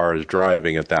the car is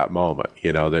driving at that moment.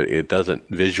 That it doesn't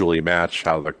visually match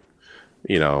how the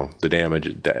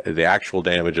damage, the actual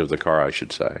damage of the car, I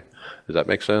should say. Does that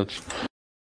make sense?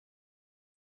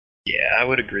 Yeah, I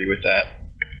would agree with that.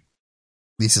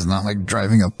 This is not like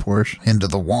driving a Porsche into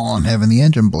the wall and having the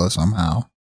engine blow somehow.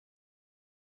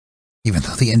 Even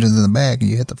though the engine's in the back and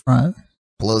you hit the front, it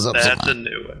blows up somehow. That's a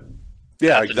new one.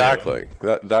 Yeah, exactly.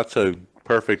 That's a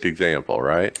perfect example,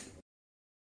 right?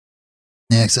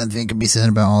 Yeah, same thing can be said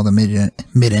about all the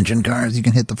mid-engine cars. You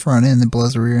can hit the front end and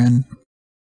blows the rear end.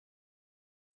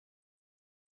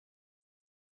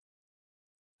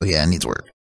 But yeah, it needs work.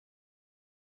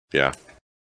 Yeah.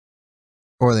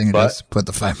 Or they can just put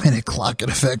the 5-minute clock in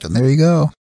effect, and there you go.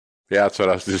 Yeah, that's what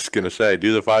I was just going to say.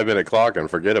 Do the 5-minute clock and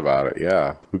forget about it.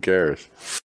 Yeah, who cares?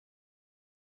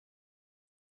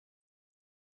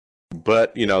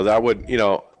 But, that would,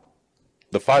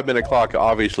 the 5-minute clock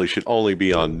obviously should only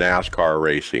be on NASCAR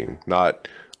racing, not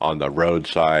on the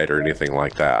roadside or anything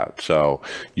like that. So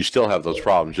you still have those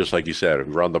problems, just like you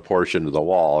said, run the Porsche into the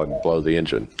wall and blow the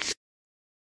engine.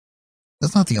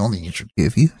 That's not the only issue.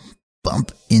 If you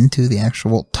bump into the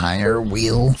actual tire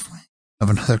wheel of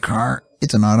another car,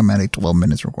 it's an automatic 12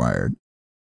 minutes required.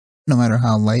 No matter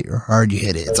how light or hard you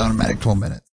hit it, it's automatic 12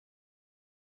 minutes.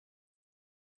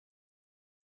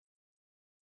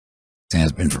 It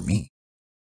has been for me.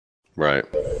 Right.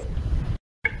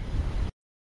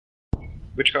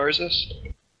 Which car is this?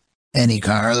 Any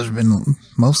car. There's been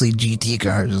mostly GT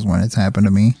cars is when it's happened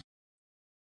to me.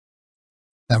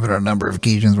 Happened on a number of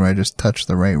occasions where I just touched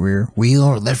the right rear wheel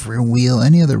or left rear wheel,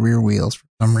 any other rear wheels for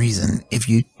some reason. If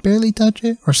you barely touch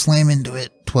it or slam into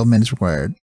it, 12 minutes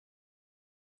required.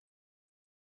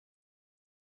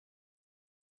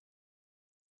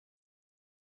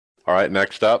 All right,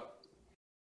 next up.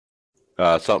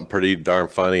 Something pretty darn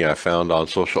funny I found on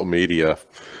social media.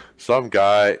 Some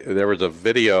guy, there was a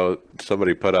video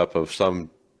somebody put up of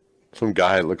some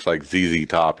guy that looks like ZZ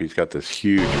Top. He's got this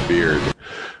huge beard,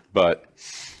 but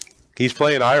he's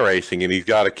playing iRacing and he's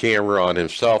got a camera on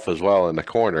himself as well in the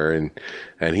corner,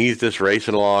 and he's just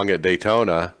racing along at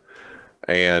Daytona,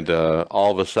 and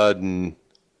all of a sudden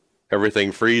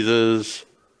everything freezes.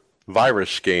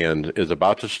 Virus scan is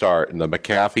about to start, and the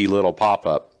McAfee little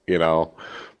pop-up,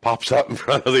 pops up in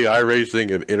front of the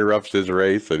iRacing and interrupts his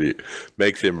race, and he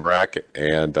makes him wreck,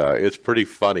 and it's pretty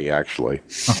funny, actually.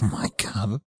 Oh my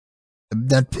god.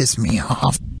 That pissed me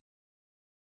off.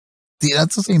 See,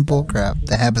 that's the same bullcrap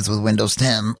that happens with Windows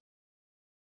 10.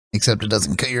 Except it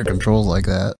doesn't cut your controls like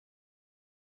that.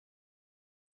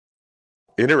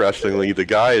 Interestingly, the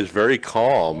guy is very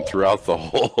calm throughout the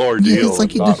whole ordeal. Yeah, it's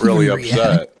like he not doesn't really even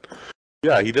upset. react.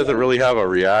 Yeah, he doesn't really have a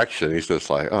reaction. He's just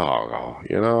like,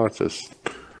 it's just...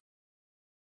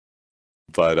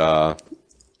 But,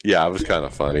 yeah, it was kind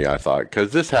of funny, I thought,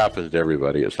 because this happens to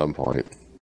everybody at some point.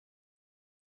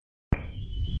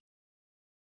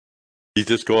 He's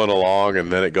just going along,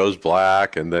 and then it goes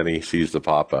black, and then he sees the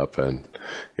pop-up, and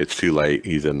it's too late.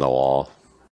 He's in the wall.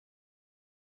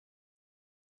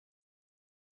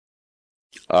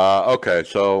 Okay,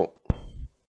 so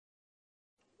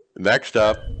next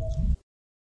up,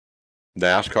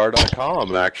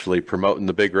 NASCAR.com actually promoting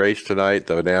the big race tonight,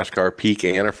 the NASCAR Peak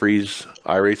Antifreeze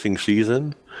iRacing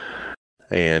season.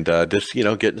 And just,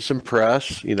 getting some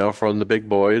press, from the big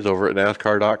boys over at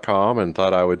NASCAR.com, and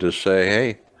thought I would just say,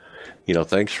 hey,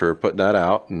 thanks for putting that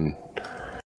out and,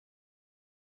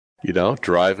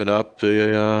 driving up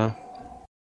the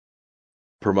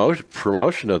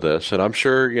promotion of this. And I'm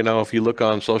sure, if you look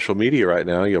on social media right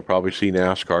now, you'll probably see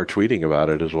NASCAR tweeting about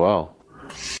it as well.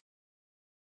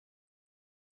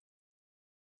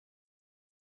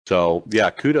 So,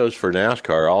 yeah, kudos for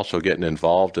NASCAR also getting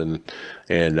involved and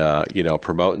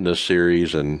promoting this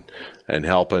series and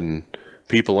helping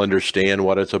people understand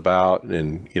what it's about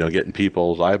and, getting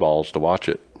people's eyeballs to watch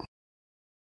it.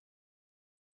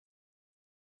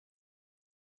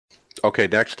 Okay,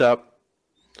 next up,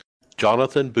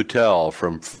 Jonathan Boutel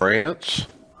from France.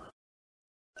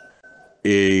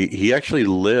 He actually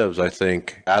lives, I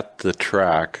think, at the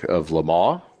track of Le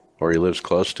Mans, or he lives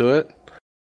close to it.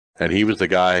 And he was the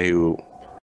guy who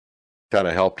kind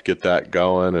of helped get that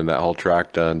going and that whole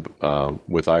track done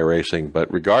with iRacing.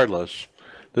 But regardless,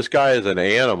 this guy is an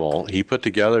animal. He put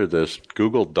together this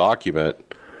Google document,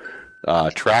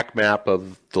 track map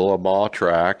of the Le Mans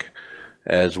track,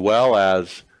 as well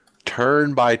as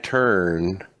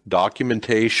turn-by-turn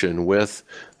documentation with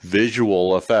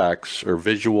visual effects or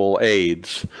visual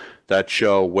aids that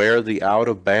show where the out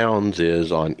of bounds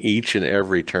is on each and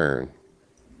every turn.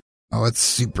 Oh, it's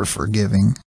super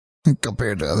forgiving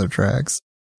compared to other tracks.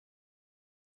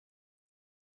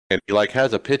 And he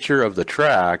has a picture of the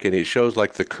track, and it shows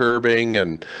the curbing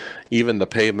and even the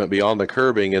pavement beyond the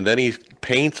curbing, and then he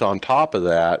paints on top of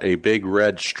that a big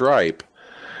red stripe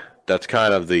that's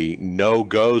kind of the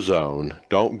no-go zone.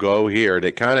 Don't go here. And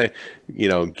it kind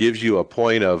of, gives you a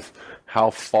point of how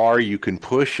far you can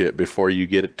push it before you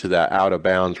get it to that out of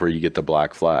bounds where you get the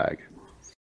black flag.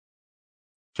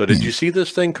 So did you see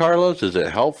this thing, Carlos? Is it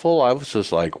helpful? I was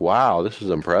just like, wow, this is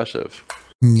impressive.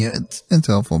 Yeah, it's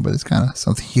helpful, but it's kind of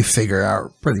something you figure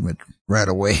out pretty much right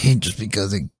away just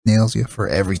because it nails you for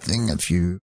everything if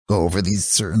you go over these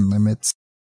certain limits.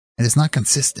 And it's not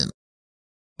consistent.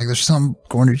 There's some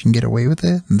corners you can get away with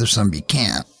it, and there's some you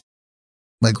can't.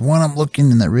 One, I'm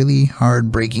looking in that really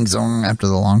hard braking zone after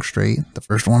the long straight, the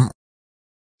first one.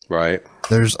 Right.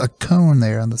 There's a cone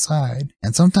there on the side,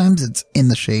 and sometimes it's in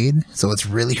the shade, so it's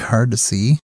really hard to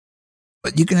see.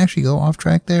 But you can actually go off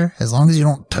track there as long as you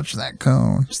don't touch that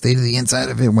cone. Stay to the inside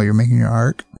of it while you're making your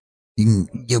arc.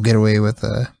 You'll get away with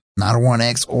not a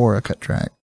 1X or a cut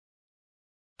track.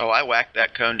 Oh, I whacked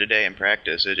that cone today in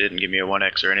practice. It didn't give me a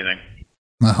 1X or anything.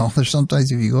 Well, there's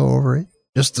sometimes if you go over it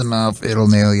just enough, it'll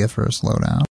nail you for a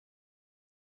slowdown.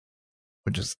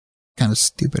 Which is kind of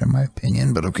stupid in my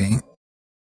opinion, but okay.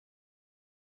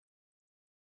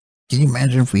 Can you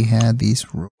imagine if we had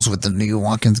these rules with the new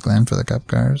Watkins Glen for the Cup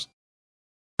cars?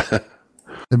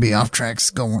 There'd be off tracks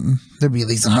going. There'd be at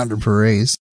least 100 per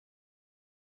race.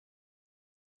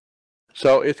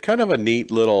 So it's kind of a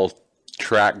neat little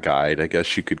track guide, I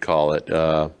guess you could call it.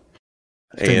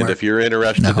 And if you're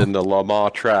interested in the Le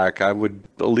Mans track, I would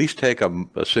at least take a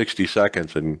 60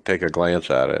 seconds and take a glance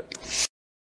at it.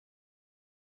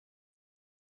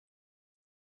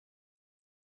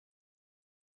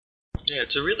 Yeah,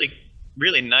 it's a really,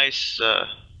 really nice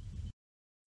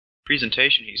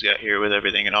presentation he's got here with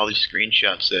everything and all these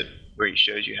screenshots where he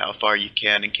shows you how far you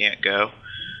can and can't go.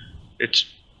 It's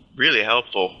really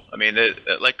helpful. I mean,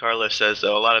 like Carlos says,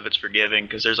 though, a lot of it's forgiving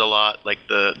because there's a lot like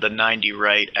the 90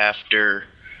 right after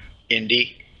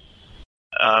Indy.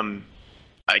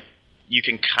 You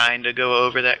can kind of go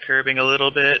over that curbing a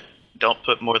little bit. Don't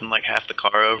put more than like half the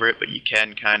car over it, but you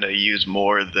can kind of use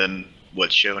more than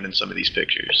what's shown in some of these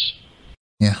pictures.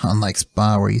 Yeah, unlike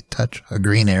Spa where you touch a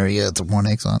green area, it's a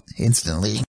 1X on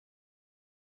instantly.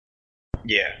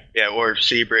 Yeah, or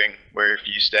Sebring, where if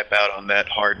you step out on that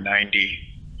hard 90,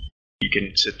 you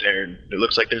can sit there and it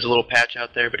looks like there's a little patch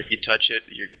out there, but if you touch it,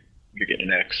 you're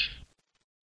getting an X.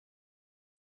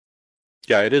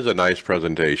 Yeah, it is a nice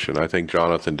presentation. I think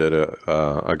Jonathan did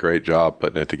a great job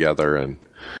putting it together. And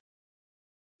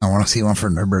I want to see one for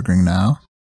Nürburgring now.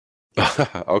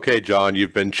 Okay, John,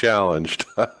 you've been challenged.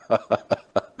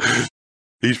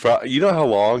 You know how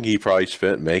long he probably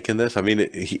spent making this? I mean,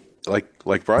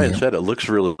 like Brian said, it looks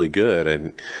really good,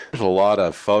 and there's a lot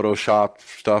of Photoshop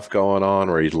stuff going on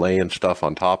where he's laying stuff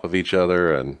on top of each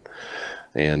other, and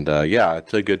yeah,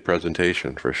 it's a good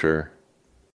presentation for sure.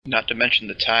 Not to mention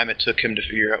the time it took him to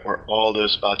figure out where all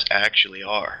those spots actually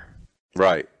are.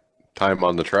 Right, time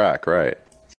on the track, right.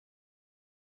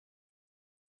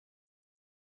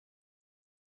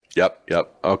 Yep.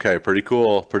 Okay, pretty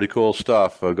cool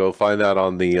stuff. Go find that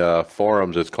on the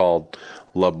forums. It's called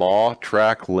Le Mans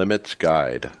Track Limits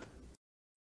Guide.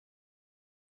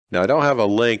 Now, I don't have a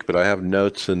link, but I have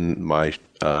notes in my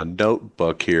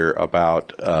notebook here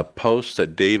about a post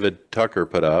that David Tucker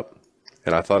put up,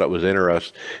 and I thought it was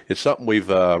interesting. It's something we've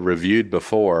reviewed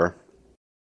before,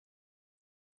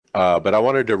 but I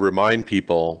wanted to remind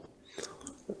people,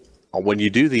 when you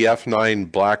do the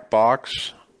F9 black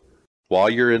box, while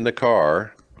you're in the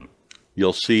car,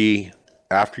 you'll see,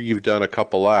 after you've done a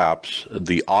couple laps,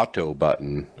 the auto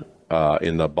button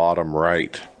in the bottom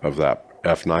right of that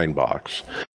F9 box.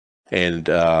 And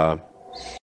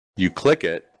you click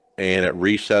it, and it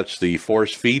resets the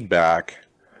force feedback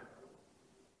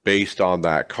based on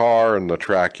that car and the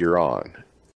track you're on.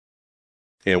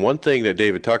 And one thing that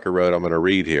David Tucker wrote, I'm going to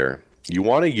read here. You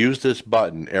want to use this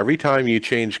button every time you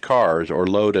change cars or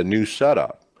load a new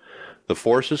setup. The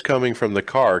forces coming from the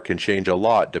car can change a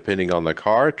lot depending on the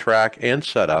car, track, and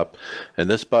setup, and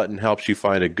this button helps you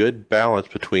find a good balance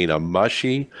between a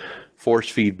mushy force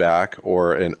feedback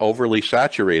or an overly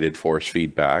saturated force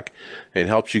feedback, and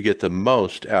helps you get the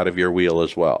most out of your wheel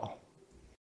as well.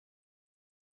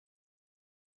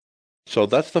 So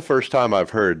that's the first time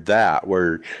I've heard that,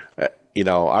 where,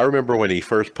 I remember when he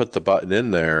first put the button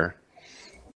in there,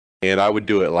 and I would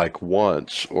do it like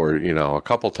once or, a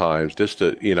couple times just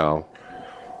to,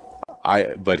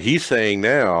 but he's saying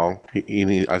now,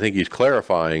 I think he's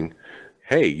clarifying,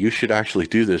 hey, you should actually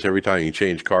do this every time you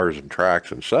change cars and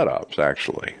tracks and setups,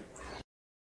 actually.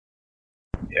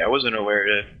 Yeah, I wasn't aware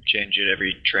to change it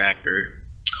every track or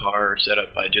car or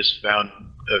setup. I just found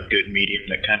a good medium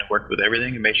that kind of worked with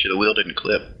everything and made sure the wheel didn't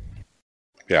clip.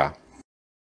 Yeah.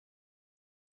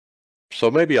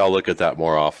 So maybe I'll look at that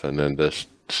more often and just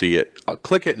see it. I'll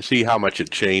click it and see how much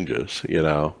it changes,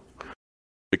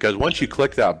 Because once you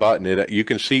click that button, you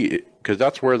can see it, because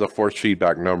that's where the force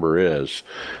feedback number is.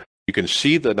 You can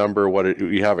see the number,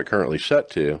 you have it currently set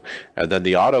to, and then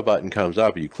the auto button comes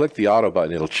up. You click the auto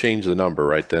button, it'll change the number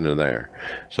right then and there.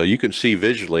 So you can see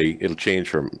visually, it'll change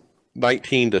from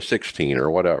 19 to 16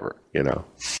 or whatever, Yeah,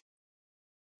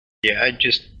 I'd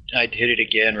hit it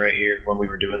again right here when we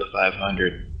were doing the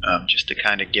 500, just to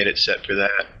kind of get it set for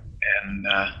that. And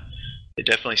it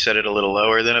definitely set it a little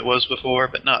lower than it was before,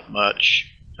 but not much.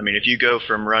 I mean, if you go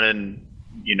from running,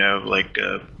 like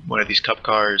one of these cup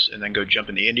cars and then go jump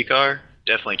in the Indy car,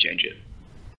 definitely change it.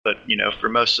 But for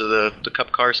most of the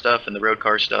cup car stuff and the road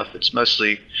car stuff, it's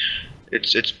mostly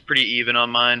it's pretty even on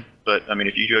mine. But I mean,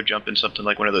 if you go jump in something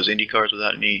like one of those Indy cars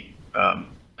without any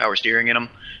power steering in them,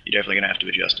 you're definitely gonna have to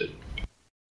adjust it.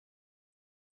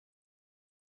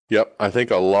 Yep, I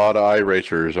think a lot of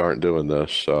iRacers aren't doing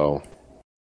this, so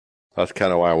that's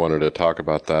kind of why I wanted to talk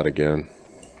about that again.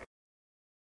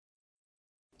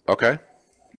 Okay.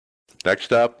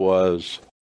 Next up was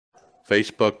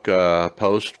Facebook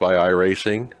post by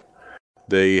iRacing.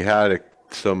 They had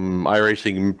some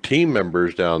iRacing team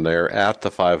members down there at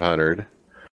the 500,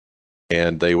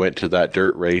 and they went to that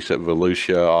dirt race at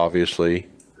Volusia, obviously.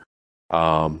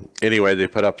 Anyway, they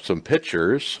put up some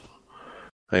pictures,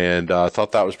 and I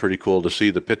thought that was pretty cool to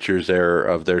see the pictures there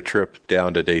of their trip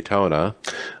down to Daytona.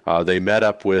 They met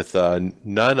up with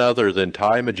none other than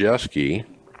Ty Majeski,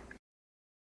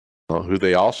 who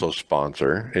they also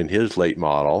sponsor in his late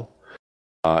model.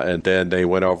 And then they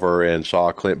went over and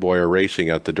saw Clint Boyer racing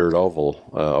at the Dirt Oval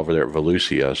over there at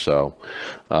Volusia. So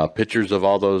pictures of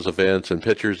all those events and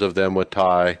pictures of them with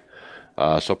Ty.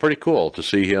 So pretty cool to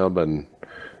see him, and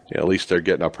at least they're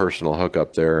getting a personal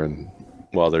hookup there and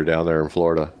while they're down there in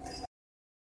Florida.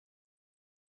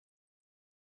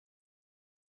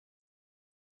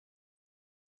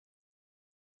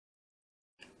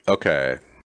 Okay.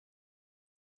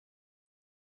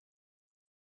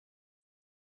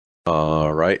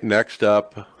 All right, next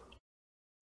up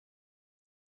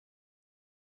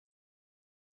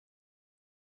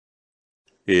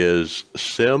is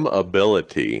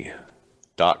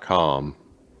simability.com.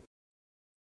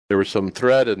 There was some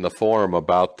thread in the forum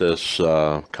about this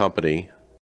company,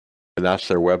 and that's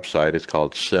their website. It's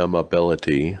called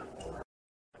Simability.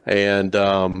 And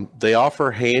they offer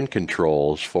hand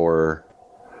controls for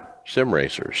sim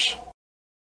racers.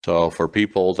 So for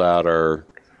people that are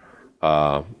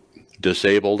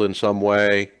disabled in some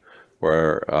way,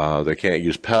 where they can't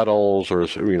use pedals, or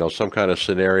some kind of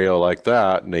scenario like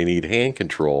that, and they need hand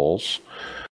controls,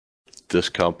 this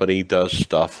company does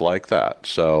stuff like that.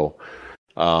 So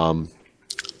have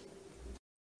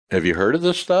you heard of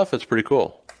this stuff? It's pretty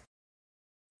cool.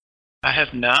 I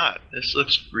have not. This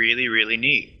looks really, really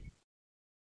neat.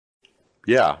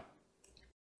 Yeah.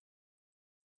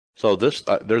 So this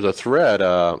there's a thread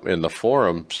in the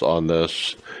forums on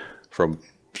this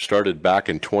started back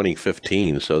in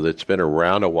 2015, so it's been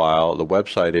around a while. The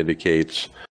website indicates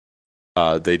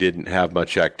they didn't have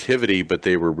much activity, but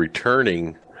they were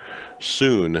returning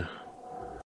soon,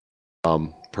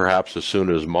 perhaps as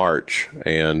soon as March,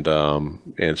 and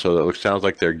so it sounds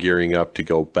like they're gearing up to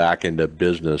go back into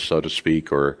business, so to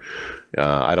speak, or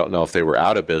I don't know if they were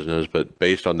out of business, but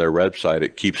based on their website,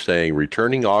 it keeps saying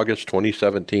returning August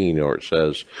 2017, or it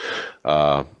says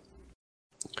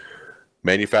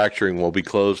manufacturing will be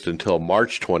closed until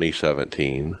March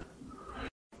 2017.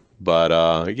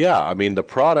 But yeah, I mean, the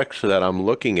products that I'm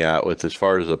looking at with as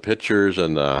far as the pictures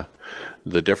and the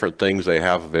different things they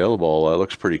have available, it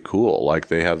looks pretty cool. Like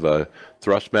they have a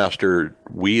Thrustmaster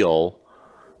wheel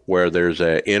where there's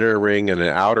an inner ring and an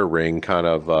outer ring kind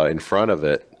of in front of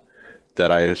it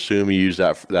that I assume you use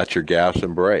that's your gas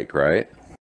and brake, right?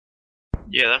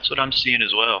 Yeah, that's what I'm seeing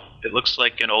as well. It looks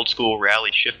like an old school rally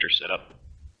shifter setup.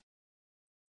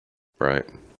 Right.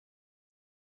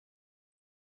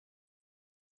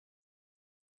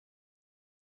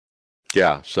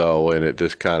 Yeah, so, and it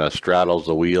just kind of straddles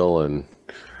the wheel and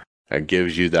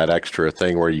gives you that extra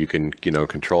thing where you can,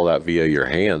 control that via your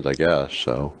hands, I guess.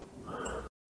 So,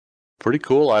 pretty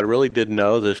cool. I really didn't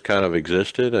know this kind of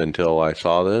existed until I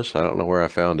saw this. I don't know where I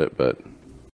found it, but...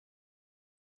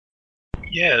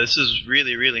 Yeah, this is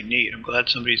really, really neat. I'm glad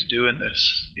somebody's doing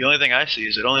this. The only thing I see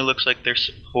is it only looks like they're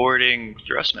supporting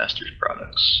Thrustmaster's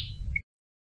products.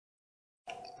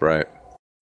 Right.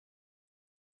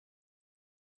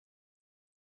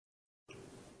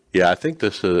 Yeah, I think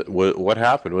this is what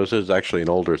happened was this is actually an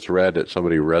older thread that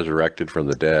somebody resurrected from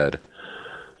the dead.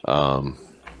 But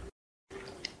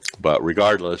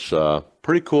regardless,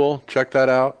 pretty cool. Check that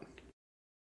out.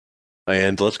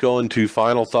 And let's go into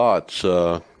final thoughts.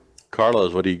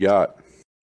 Carlos, what do you got?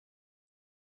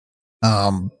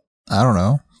 I don't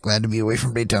know. Glad to be away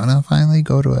from Daytona. Finally,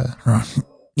 go to a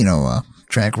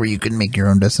track where you can make your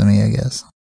own destiny, I guess.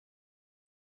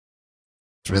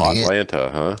 It's really Atlanta,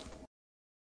 huh?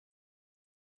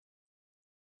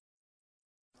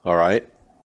 All right.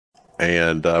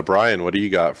 And Brian, what do you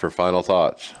got for final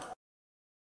thoughts?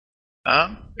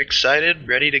 I'm excited,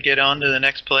 ready to get on to the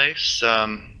next place.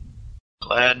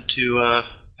 Glad to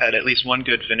had at least one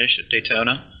good finish at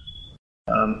Daytona.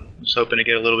 I was hoping to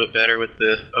get a little bit better with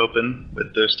the Open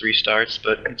with those 3 starts,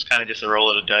 but it's kind of just a roll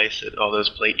of the dice at all those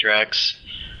plate tracks.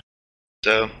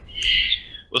 So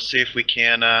we'll see if we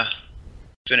can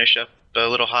finish up a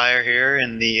little higher here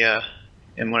in the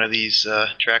in one of these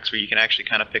tracks where you can actually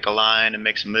kind of pick a line and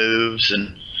make some moves,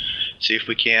 and see if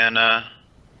we can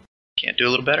do a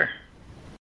little better.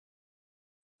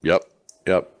 Yep.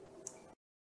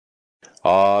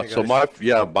 So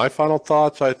my final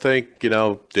thoughts, I think,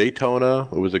 Daytona,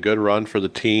 it was a good run for the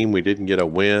team. We didn't get a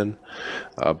win.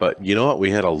 But you know what?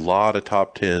 We had a lot of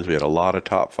top 10s. We had a lot of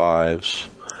top 5s.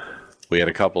 We had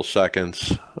a couple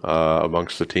seconds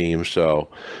amongst the team. So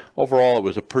overall, it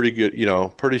was a pretty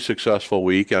good, pretty successful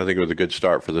week. I think it was a good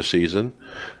start for the season.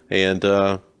 And,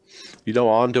 on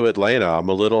to Atlanta. I'm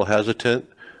a little hesitant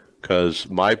because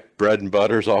my bread and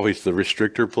butter is always the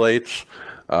restrictor plates.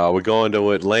 We go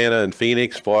into Atlanta and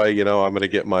Phoenix, boy, I'm going to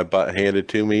get my butt handed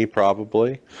to me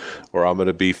probably, or I'm going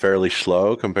to be fairly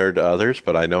slow compared to others,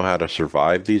 but I know how to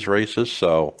survive these races.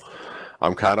 So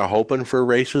I'm kind of hoping for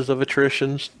races of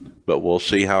attritions, but we'll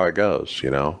see how it goes,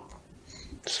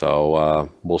 So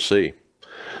we'll see.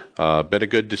 Been a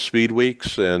good speed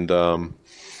weeks, and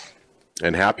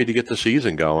happy to get the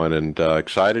season going, and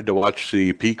excited to watch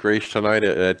the peak race tonight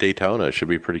at Daytona. It should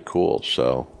be pretty cool.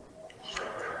 So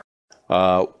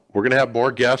we're going to have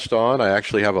more guests on. I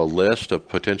actually have a list of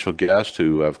potential guests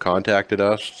who have contacted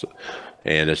us,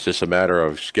 and it's just a matter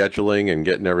of scheduling and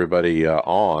getting everybody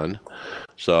on.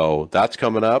 So that's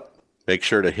coming up. Make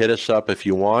sure to hit us up if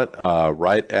you want,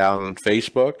 right on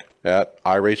Facebook at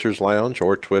iRacers Lounge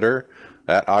or Twitter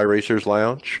at iRacers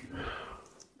Lounge.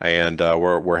 And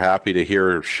we're happy to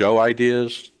hear show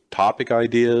ideas, topic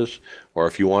ideas, or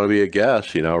if you want to be a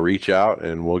guest, reach out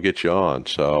and we'll get you on.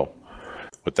 So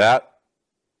with that,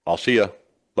 I'll see you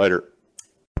later.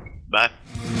 Bye.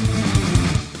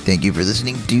 Thank you for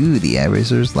listening to the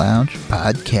iRacers Lounge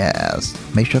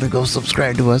podcast. Make sure to go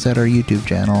subscribe to us at our YouTube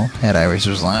channel at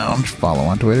iRacers Lounge. Follow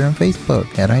on Twitter and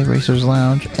Facebook at iRacers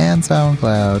Lounge and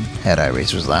SoundCloud at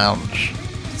iRacers Lounge.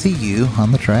 See you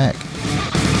on the track.